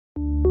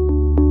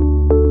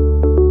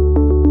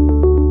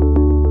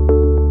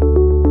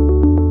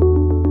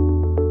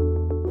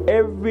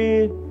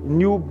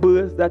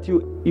that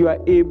you are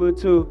able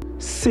to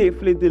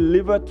safely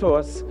deliver to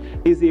us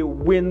is a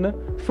win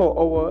for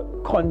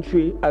our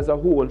country as a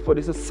whole, for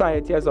the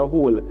society as a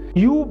whole.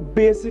 You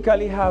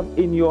basically have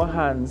in your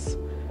hands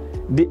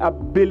the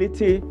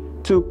ability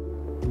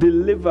to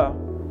deliver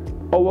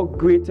our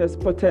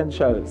greatest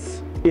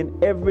potentials in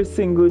every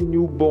single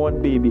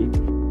newborn baby.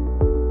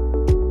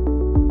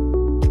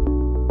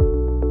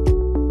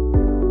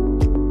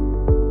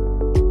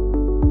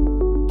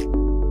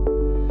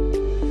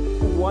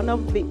 One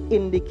of the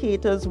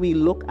indicators we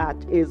look at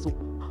is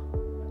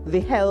the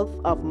health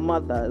of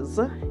mothers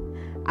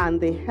and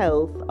the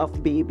health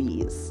of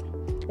babies.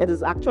 It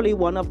is actually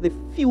one of the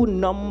few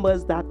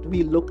numbers that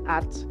we look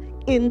at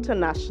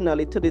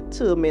internationally to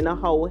determine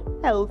how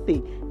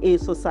healthy a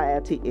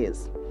society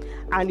is.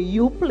 And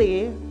you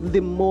play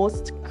the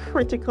most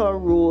critical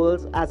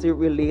roles as it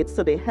relates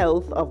to the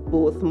health of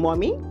both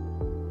mommy,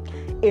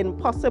 in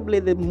possibly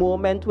the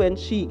moment when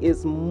she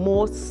is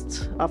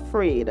most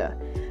afraid,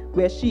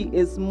 where she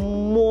is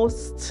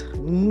most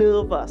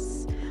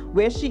nervous,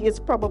 where she is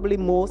probably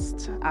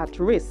most at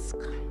risk.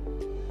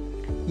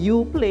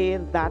 You play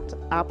that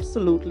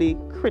absolutely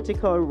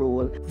critical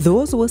role.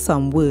 Those were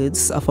some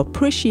words of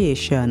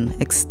appreciation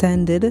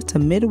extended to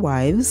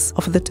midwives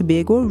of the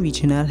Tobago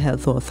Regional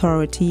Health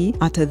Authority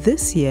at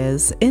this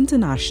year's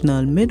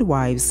International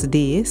Midwives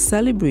Day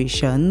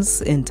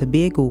celebrations in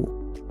Tobago.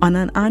 On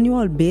an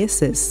annual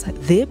basis,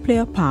 they play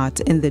a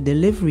part in the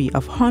delivery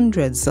of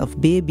hundreds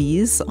of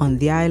babies on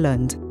the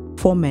island.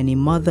 For many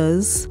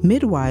mothers,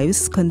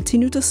 midwives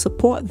continue to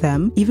support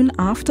them even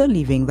after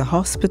leaving the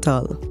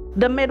hospital.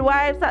 The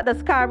midwives at the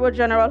Scarborough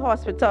General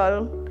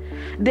Hospital,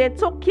 they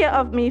took care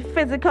of me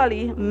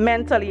physically,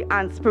 mentally,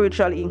 and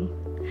spiritually.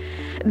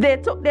 They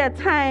took their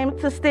time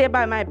to stay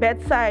by my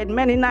bedside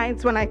many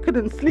nights when I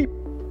couldn't sleep.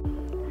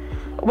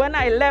 When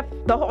I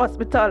left the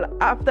hospital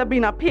after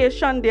being a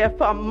patient there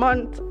for a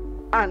month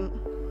and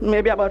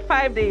maybe about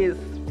 5 days,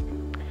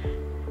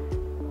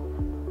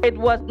 it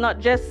was not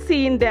just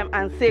seeing them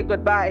and say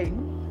goodbye.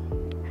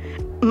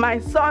 My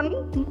son,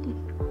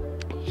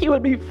 he will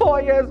be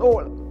 4 years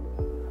old.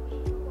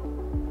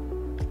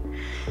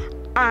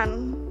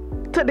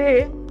 And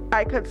today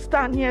I could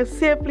stand here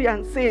safely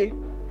and say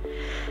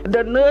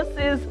the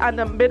nurses and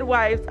the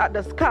midwives at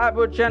the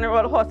Scarborough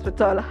General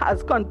Hospital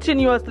has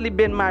continuously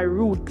been my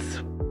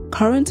roots.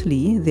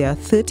 Currently, there are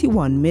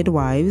 31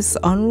 midwives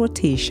on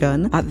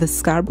rotation at the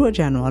Scarborough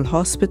General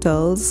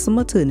Hospital's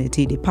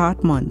maternity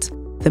department.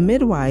 The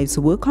midwives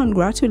were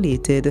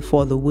congratulated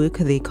for the work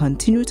they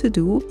continue to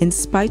do in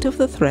spite of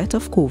the threat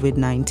of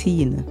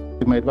COVID-19.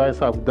 The midwives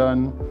have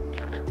done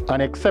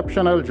an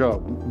exceptional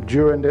job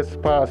during this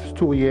past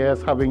 2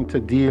 years, having to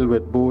deal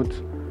with both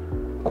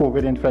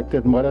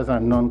COVID-infected mothers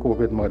and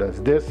non-COVID mothers.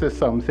 This is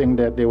something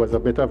that there was a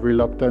bit of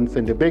reluctance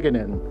in the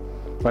beginning,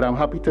 but I'm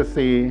happy to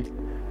say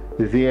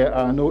there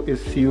are no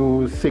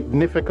issues,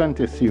 significant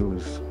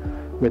issues,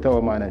 with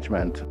our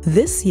management.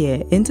 This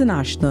year,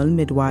 International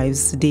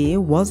Midwives Day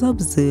was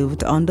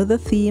observed under the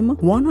theme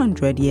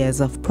 100 Years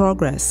of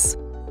Progress.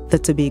 The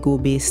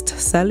Tobago-based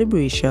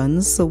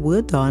celebrations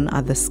were done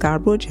at the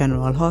Scarborough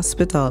General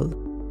Hospital.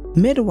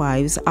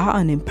 Midwives are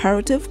an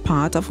imperative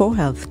part of our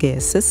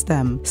healthcare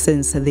system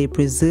since they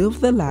preserve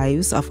the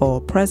lives of our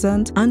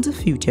present and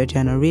future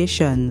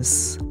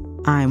generations.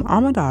 I'm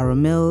Omodara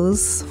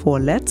Mills for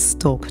Let's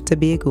Talk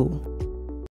Tobago.